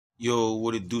Yo,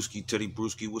 what it Dooski, Teddy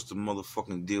Brewski? What's the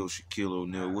motherfucking deal, Shaquille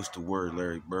O'Neal? What's the word,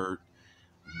 Larry Bird?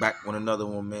 Back with another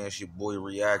one, man. It's your boy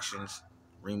Reactions,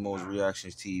 Remo's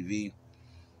Reactions TV.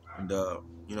 And,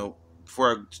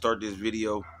 before I start this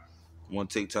video, I want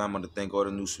to take time out to thank all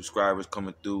the new subscribers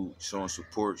coming through, showing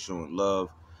support, showing love.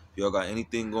 If y'all got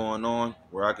anything going on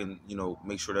where I can,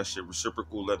 make sure that shit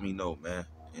reciprocal, let me know, man,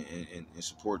 and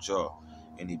support y'all.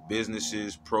 Any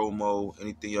businesses, promo,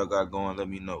 anything y'all got going, let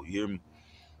me know. You hear me?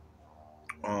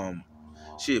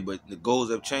 But the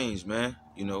goals have changed, man.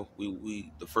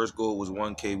 We the first goal was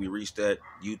 1K. We reached that.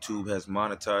 YouTube has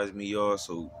monetized me, y'all.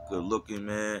 So good looking,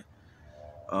 man.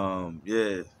 Yeah,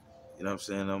 you know what I'm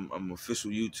saying. I'm official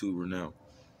YouTuber now.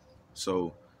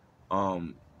 So,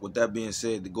 with that being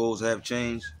said, the goals have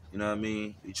changed. You know what I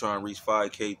mean? We trying to reach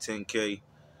 5K, 10K,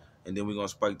 and then we're gonna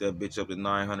spike that bitch up to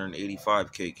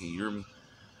 985K. Can you hear me?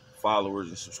 Followers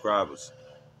and subscribers,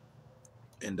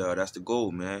 and that's the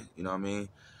goal, man. You know what I mean?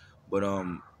 But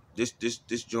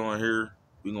this joint here,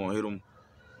 we gonna hit him.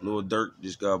 Lil Durk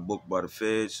just got booked by the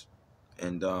feds,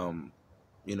 and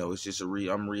it's just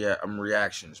I'm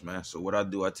reactions, man. So what I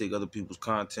do, I take other people's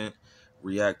content,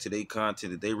 react to their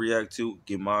content that they react to,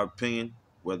 give my opinion,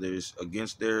 whether it's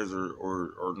against theirs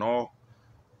or no,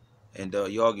 and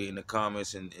y'all get in the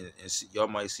comments and see, y'all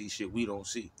might see shit we don't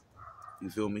see. You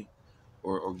feel me?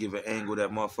 Or give an angle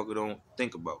that motherfucker don't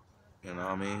think about. You know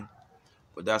what I mean?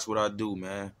 But that's what I do,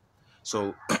 man.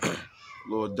 So,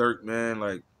 Lil Durk, man,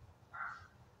 like,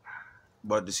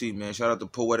 about to see, man. Shout out to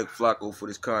Poetic Flacco for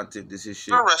this content. This is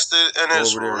shit. Arrested, and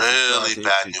it's really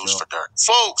bad news for Durk.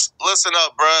 Folks, listen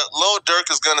up, bruh. Lil Durk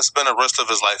is gonna spend the rest of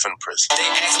his life in prison. They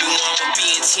asked me why I'm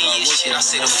being 10 years shit. I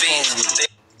said the fans.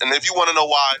 And if you want to know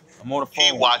why,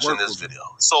 keep watching this video.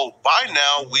 So by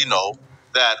now we know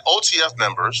that OTF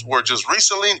members were just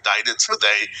recently indicted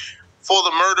today for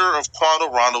the murder of Quando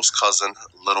Rondo's cousin,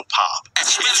 Lil Pop.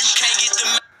 If you can't get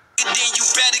the then you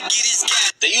better get his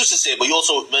gas. They used to say, but you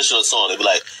also mentioned a song. They be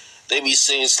like, they be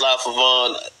singing Sly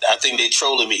Favon. I think they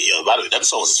trolling me. Yo, by the way, that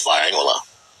song is fire. I ain't gonna lie.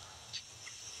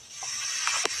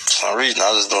 For some reason,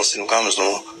 I just don't see them comments no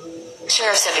more.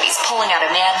 Sheriff's deputies pulling out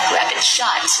a man who had been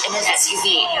shot in his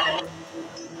SUV.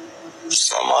 For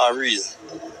some odd reason.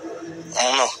 I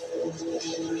don't know.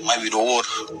 Might be the water.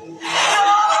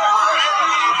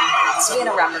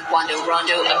 Savannah rapper Quando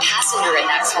Rondo, a passenger in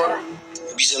that car.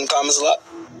 You be seeing comments a lot?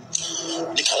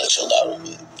 They kind of chilled out a little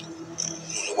bit.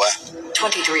 Why?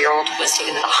 23-year-old was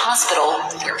taken to the hospital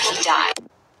where he died.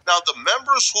 Now, the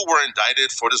members who were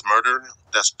indicted for this murder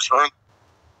that's current.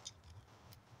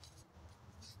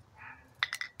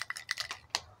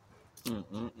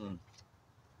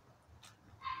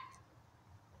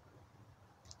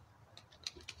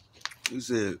 He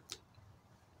said,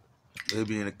 they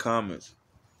be in the comments.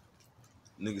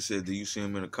 Nigga said, do you see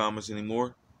him in the comments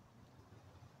anymore?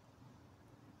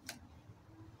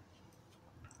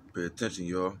 Pay attention,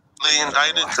 y'all.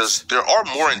 Indicted because there are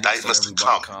more indictments to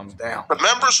come. The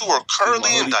members who are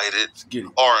currently indicted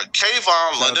are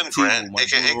Kayvon London Grant,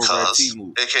 aka Cuz,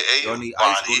 aka Bonnie,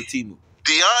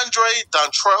 DeAndre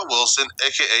Dontrell Wilson,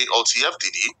 aka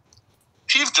OTFDD,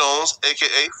 Keith Jones,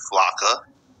 aka Flocka,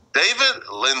 David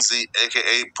Lindsay,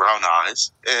 aka Brown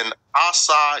Eyes, and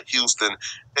Asai Houston,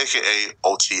 aka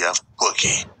OTF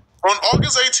Boogie. On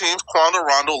August 18th, Quando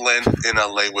Rondo landed in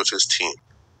LA with his team.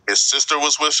 His sister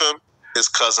was with him, his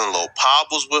cousin Lil Pop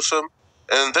was with him,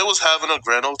 and they was having a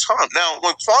grand old time. Now,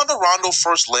 when Quando Rondo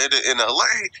first landed in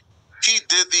LA, he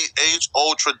did the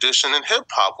age-old tradition in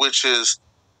hip-hop, which is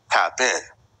tap in.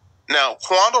 Now,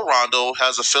 Quando Rondo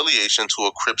has affiliation to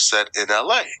a Crip set in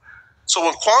LA. So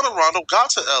when Quando Rondo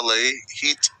got to LA,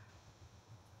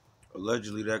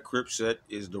 allegedly that Crip set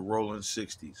is the Rolling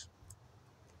 60s.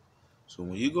 So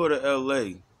when you go to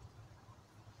LA,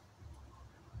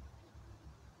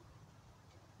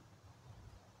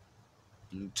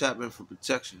 you tap in for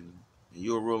protection, and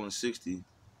you're a Rolling 60,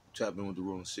 tap in with the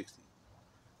Rolling 60.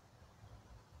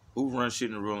 Who runs shit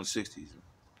in the Rolling 60s?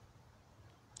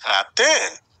 Tapped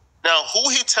in. Now, who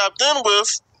he tapped in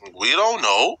with, we don't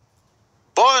know.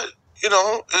 But,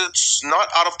 it's not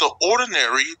out of the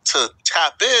ordinary to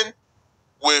tap in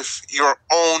with your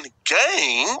own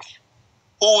gang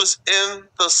who is in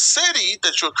the city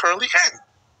that you're currently in.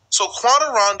 So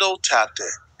Quando Rondo tapped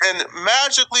in. And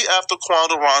magically after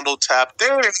Quando Rondo tapped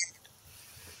in,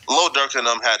 Lil Durk and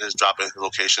them had his drop-in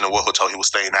location and what hotel he was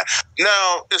staying at.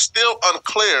 Now, it's still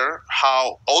unclear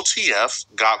how OTF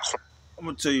got... I'm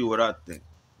going to tell you what I think.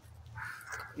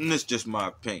 And it's just my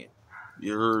opinion.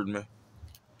 You heard me?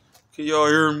 Can y'all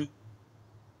hear me?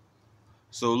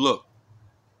 So look.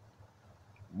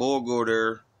 Boy go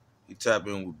there. He tap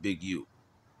in with Big U.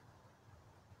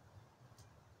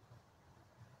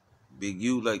 Big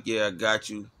U like, yeah, I got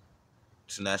you.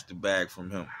 Snatched the bag from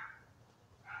him.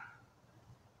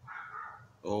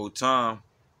 The whole time,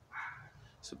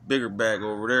 it's a bigger bag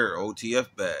over there,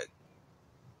 OTF bag.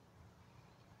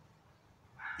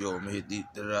 Yo, I'm hit the,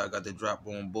 I got the drop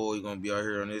on boy. He gonna be out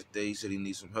here on this day. He said he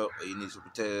needs some help. He needs some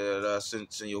protection.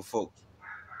 Send your folks.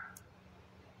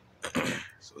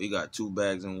 So he got 2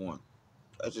 bags in one.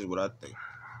 That's just what I think.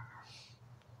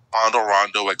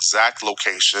 Rondo exact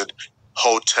location,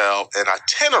 hotel, and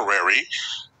itinerary.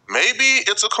 Maybe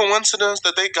it's a coincidence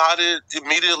that they got it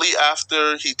immediately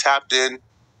after he tapped in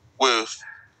with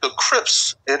the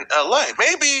Crips in LA.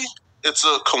 Maybe it's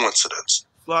a coincidence.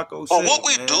 Flacco but what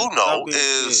we do know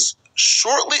is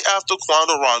shortly after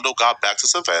Quando Rondo got back to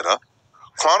Savannah,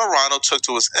 Quando Rondo took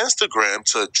to his Instagram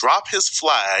to drop his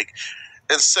flag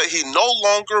and say he no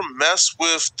longer messed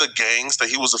with the gangs that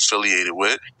he was affiliated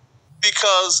with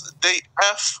because they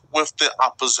F with the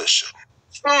opposition.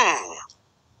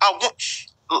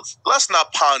 Let's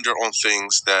not ponder on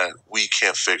things that we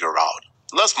can't figure out.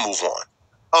 Let's move on.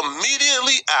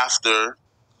 Immediately after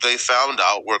they found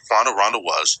out where Quando Rondo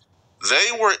was,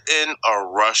 they were in a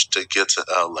rush to get to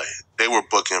LA. They were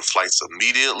booking flights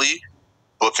immediately,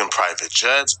 booking private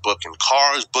jets, booking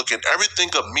cars, booking everything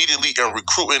immediately, and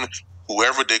recruiting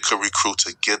whoever they could recruit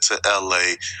to get to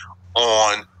LA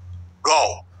on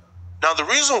go. Now, the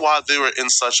reason why they were in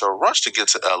such a rush to get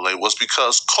to LA was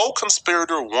because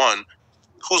co-conspirator 1,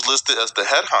 who's listed as the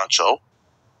head honcho,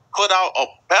 put out a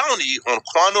bounty on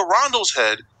Quando Rondo's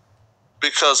head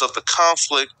because of the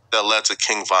conflict that led to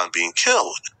King Von being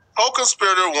killed.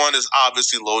 Co-conspirator 1 is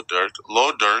obviously Lil Durk.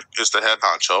 Lil Durk is the head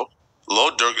honcho.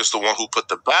 Lil Durk is the one who put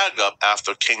the bag up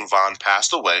after King Von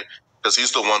passed away, because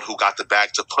he's the one who got the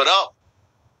bag to put up.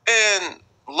 And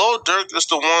Lil Durk is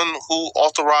the one who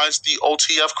authorized the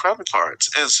OTF credit cards.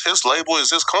 It's his label,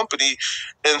 is his company,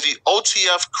 and the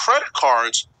OTF credit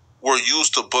cards were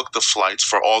used to book the flights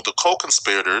for all the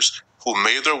co-conspirators who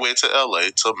made their way to LA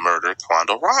to murder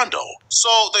Quando Rondo. So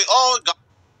they all got...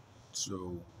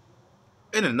 So,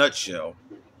 in a nutshell,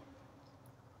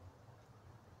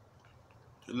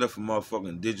 they left a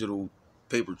motherfucking digital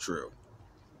paper trail.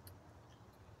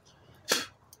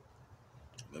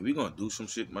 Man, we gonna do some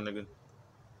shit, my nigga.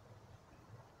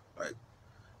 Like,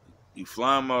 you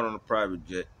fly them out on a private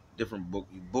jet, different book.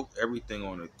 You book everything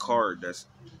on a card that's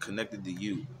connected to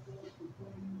you.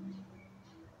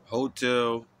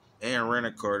 Hotel and rent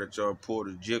a car that y'all pull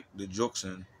the jokes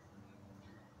in.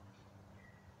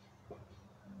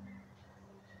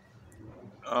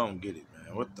 I don't get it,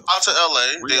 man. What the out to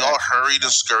LA, they all hurried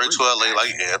and scurried to LA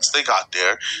like ants. They got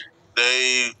there.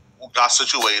 They got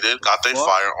situated, got their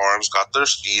firearms, got their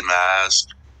ski masks,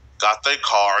 got their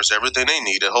cars, everything they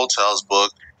needed, hotels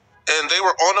booked. And they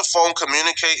were on the phone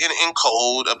communicating in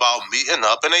code about meeting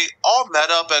up. And they all met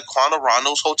up at Quando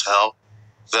Rondo's hotel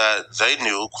that they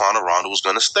knew Quando Rondo was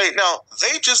going to stay. Now,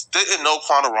 they just didn't know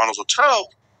Quando Rondo's hotel.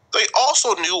 They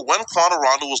also knew when Quando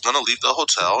Rondo was going to leave the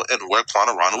hotel and where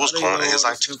Quando Rondo was going in his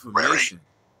itinerary.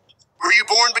 Were you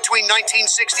born between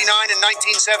 1969 and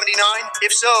 1979?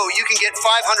 If so, you can get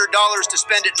 $500 to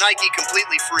spend at Nike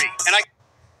completely free.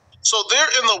 So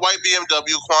they're in the white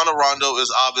BMW. Quando Rondo is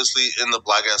obviously in the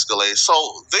black Escalade. So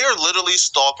they're literally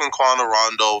stalking Quando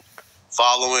Rondo,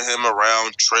 following him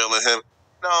around, trailing him.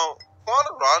 Now,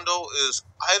 Quando Rondo is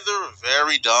either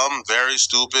very dumb, very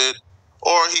stupid,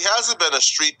 or he hasn't been a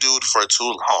street dude for too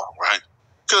long, right?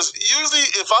 Because usually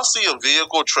if I see a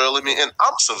vehicle trailing me, and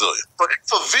I'm a civilian, but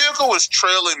if a vehicle is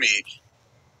trailing me,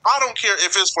 I don't care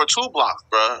if it's for 2 blocks,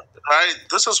 bro, right?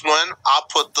 This is when I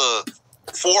put the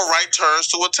 4 right turns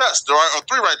to a test, or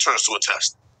 3 right turns to a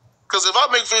test. Because if I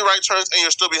make 3 right turns and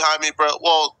you're still behind me, bro,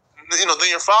 well, then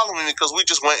you're following me because we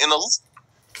just went in a loop.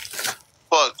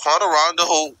 But Quando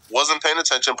Rondo wasn't paying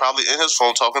attention, probably in his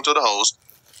phone talking to the host,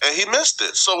 and he missed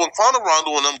it. So when Quando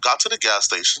Rondo and them got to the gas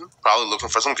station, probably looking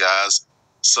for some gas,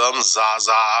 some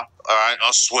Zaza, all right,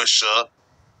 a Swisher,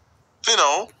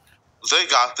 they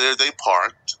got there, they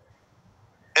parked.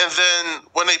 And then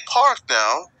when they parked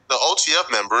now, the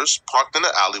OTF members parked in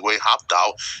the alleyway, hopped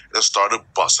out, and started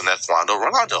busting at Quando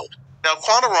Rondo. Now,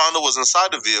 Quando Rondo was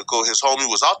inside the vehicle. His homie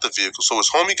was out the vehicle, so his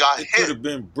homie got hit. Could have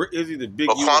been the big.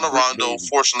 But Quando Rondo,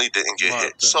 fortunately, didn't get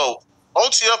hit. So,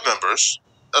 OTF members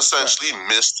essentially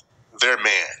missed their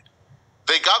man.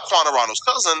 They got Quando Rondo's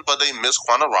cousin, but they missed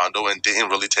Quando Rondo and didn't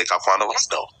really take out Quando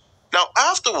Rondo. Now,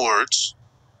 afterwards,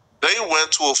 they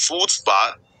went to a food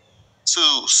spot to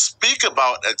speak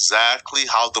about exactly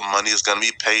how the money is going to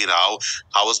be paid out,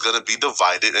 how it's going to be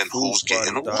divided, and who's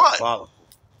getting what.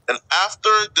 And after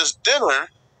this dinner,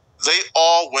 they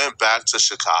all went back to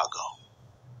Chicago.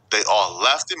 They all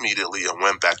left immediately and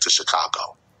went back to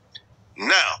Chicago.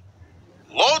 Now,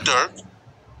 Lil Durk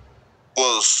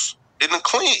was in the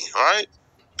clean, right?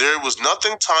 There was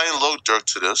nothing tying Lil Durk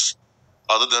to this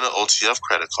other than the OTF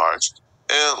credit cards.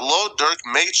 And Lil Durk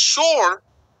made sure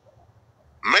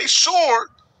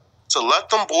to let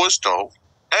them boys know,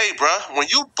 hey, bruh, when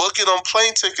you book it on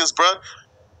plane tickets, bruh,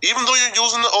 even though you're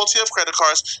using the OTF credit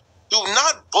cards, do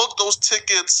not book those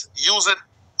tickets using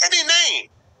any name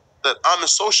that I'm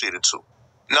associated to.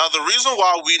 Now, the reason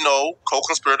why we know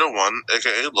co-conspirator 1,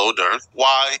 a.k.a. Lil Durk,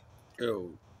 why...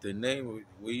 Yo, the name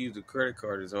we use the credit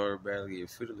card is automatically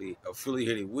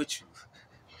affiliated with you.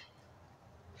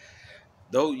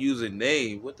 Don't use a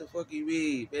name. What the fuck you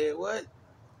mean, man? What?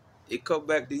 It come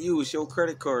back to you. It's your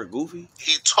credit card, goofy.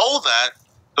 He told that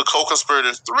to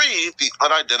co-conspirator 3, the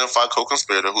unidentified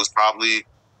co-conspirator who's probably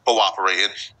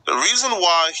cooperating. The reason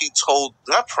why he told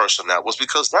that person that was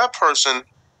because that person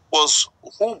was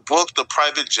who booked the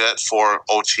private jet for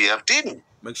OTFD.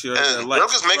 Make sure and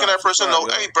Durk is making that person know,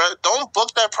 hey, bro, don't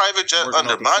book that private jet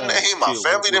under my name, my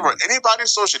family name, or anybody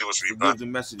associated with me, bro.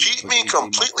 Keep me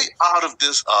completely out of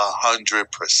this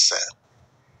 100%.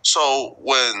 So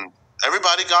when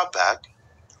everybody got back,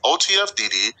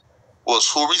 OTFDD was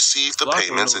who received the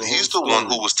payments, and he's the one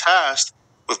who was tasked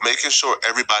with making sure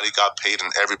everybody got paid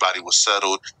and everybody was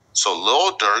settled. So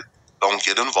Lil Durk don't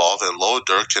get involved, and Lil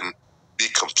Durk can be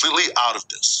completely out of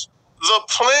this. The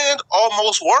plan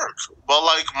almost worked, but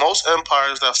like most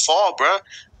empires that fall, bruh,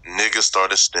 niggas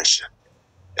started snitching.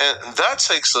 And that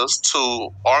takes us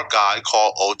to our guy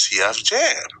called OTF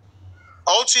Jam.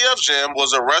 OTF Jam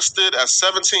was arrested at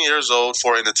 17 years old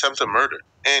for an attempted murder,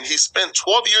 and he spent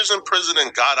 12 years in prison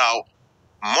and got out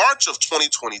March of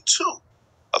 2022,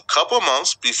 a couple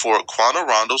months before Quana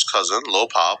Rondo's cousin, Lil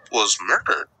Pop, was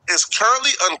murdered. It's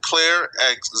currently unclear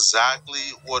exactly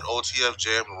what OTF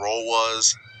Jam role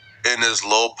was in his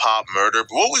Lil Pop murder,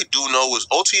 but what we do know is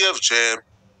OTF Jam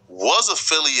was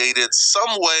affiliated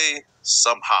some way,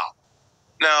 somehow.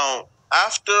 Now,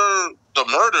 after the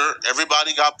murder,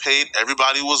 everybody got paid,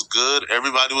 everybody was good,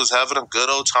 everybody was having a good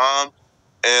old time,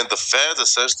 and the feds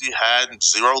essentially had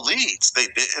zero leads. They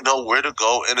didn't know where to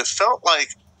go, and it felt like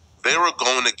they were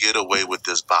going to get away with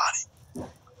this body.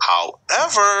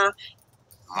 However,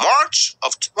 March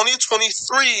of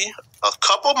 2023, a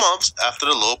couple months after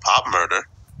the Lil Pop murder,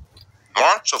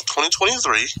 March of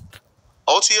 2023,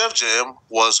 OTF Jam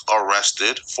was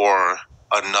arrested for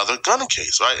another gun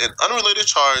case, right? An unrelated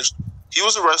charge. He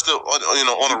was arrested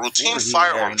on a routine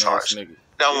firearm charge.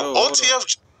 Now,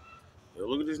 OTF... Yo,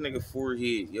 look at this nigga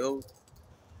forehead, yo.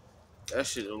 That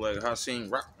shit look like I seen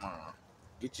Rockman.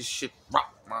 Get your shit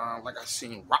Rockman like I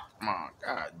seen Rockman.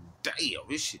 God damn,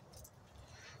 this shit.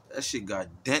 That shit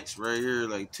got dents right here,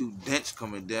 like 2 dents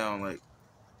coming down, like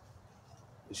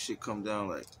this shit come down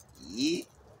like yeet.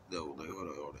 Yo, like hold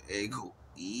on, there you go.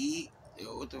 Yeet.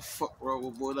 Yo, what the fuck wrong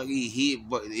with boy? Like he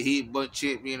headbutt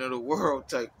champion of the world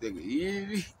type nigga. You hear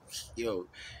me? Yo,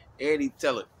 and he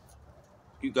tell it.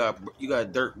 You got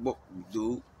dirt book,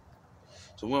 dude.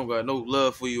 So we don't got no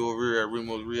love for you over here at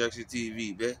Remo's Reaction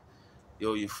TV, man.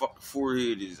 Yo, your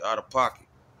forehead is out of pocket.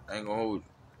 I ain't gonna hold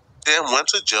you. Jam went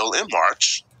to jail in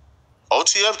March.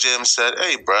 OTF Jam said,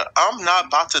 hey, bro, I'm not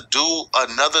about to do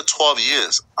another 12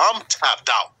 years. I'm tapped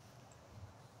out.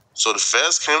 So the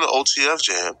feds came to OTF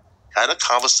Jam, had a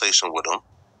conversation with him,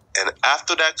 and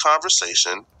after that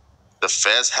conversation, the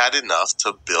feds had enough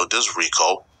to build this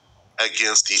RICO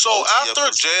against the So OTF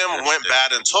after Jam went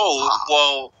bad and told,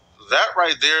 well, that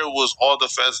right there was all the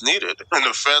feds needed. And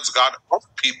the feds got other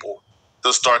people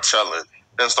to start telling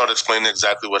and start explaining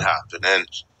exactly what happened and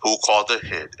who called the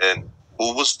hit and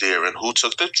who was there and who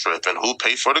took the trip and who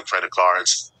paid for the credit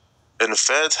cards. And the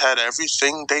feds had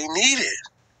everything they needed.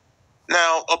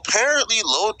 Now, apparently,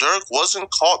 Lil Durk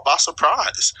wasn't caught by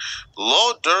surprise.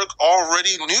 Lil Durk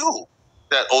already knew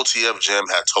that OTF Jam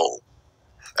had told.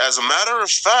 As a matter of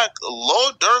fact,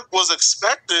 Lil Durk was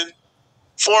expecting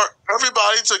for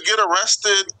everybody to get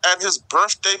arrested at his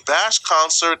birthday bash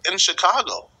concert in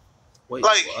Chicago. Wait,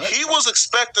 like, what? He was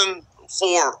expecting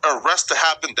for arrest to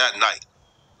happen that night.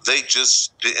 They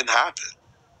just didn't happen.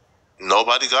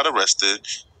 Nobody got arrested.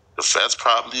 The feds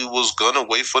probably was going to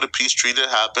wait for the peace treaty to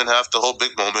happen, have the whole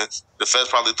big moment. The feds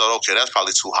probably thought, okay, that's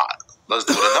probably too hot. Let's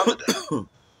do it another day.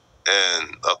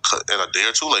 And a day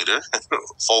or two later,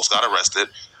 folks got arrested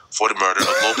for the murder of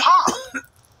Lil Pop.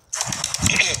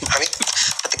 Honey?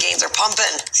 But the gains are pumping.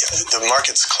 Yeah, the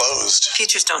market's closed.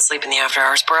 Futures don't sleep in the after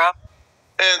hours, bro.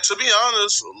 And to be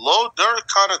honest, Lil Durk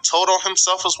kind of told on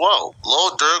himself as well.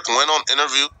 Lil Durk went on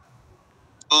interviews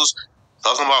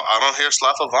talking about, I don't hear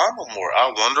Slap of Vine no more.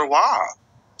 I wonder why.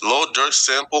 Lil Durk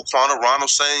sampled Quana Rondo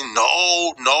saying,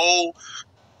 no,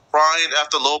 crying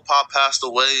after Lil Pop passed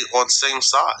away on same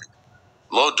side.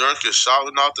 Lil Durk is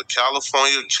shouting out the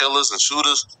California killers and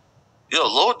shooters. Yo,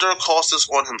 Lil Durk calls this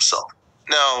on himself.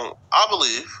 Now, I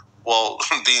believe, well,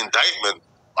 the indictment,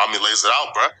 lays it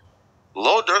out, bruh.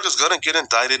 Lil Durk is gonna get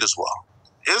indicted as well.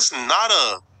 It's not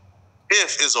a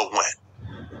if, it's a when.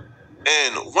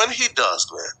 And when he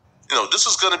does, man, this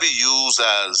is gonna be used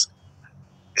as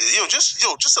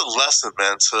just a lesson,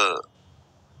 man, to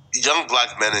young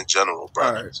black men in general, bro.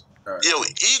 All right.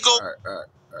 Ego. All right.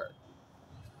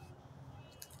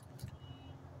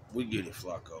 We get it,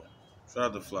 Flacco. Shout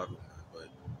out to Flacco, man, but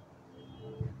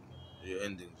your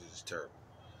ending is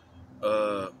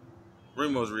terrible.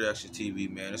 Remo's Reaction TV,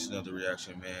 man. It's another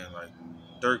reaction, man. Like,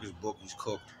 Durk's book is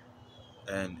cooked,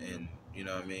 and you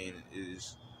know what I mean.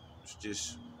 It's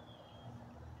just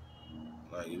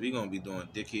like, if you're gonna be doing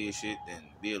dickhead shit, then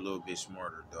be a little bit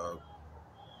smarter, dog.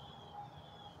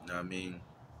 You know what I mean?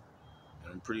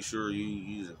 And I'm pretty sure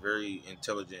you's a very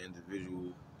intelligent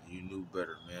individual. And you knew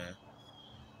better, man.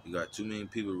 You got too many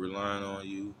people relying on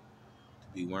you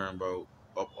to be worrying about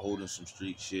upholding some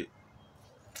street shit.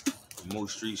 The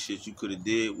most street shit you could have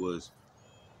did was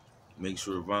make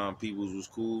sure Von Peoples was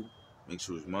cool, make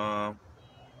sure his mom,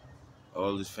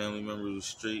 all his family members was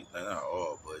straight. Like, not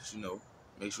all, but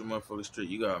make sure motherfuckers straight.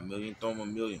 You got $1 million, throw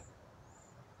them $1 million.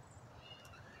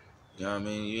 You know what I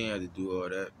mean? You ain't have to do all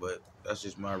that, but that's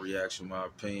just my reaction, my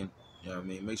opinion. You know what I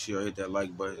mean? Make sure y'all hit that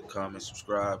like button, comment,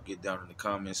 subscribe, get down in the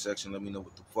comment section. Let me know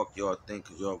what the fuck y'all think,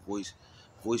 because y'all voice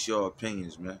y'all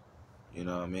opinions, man. You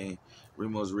know what I mean?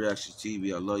 Remo's Reaction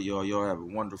TV. I love y'all. Y'all have a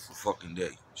wonderful fucking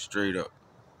day. Straight up.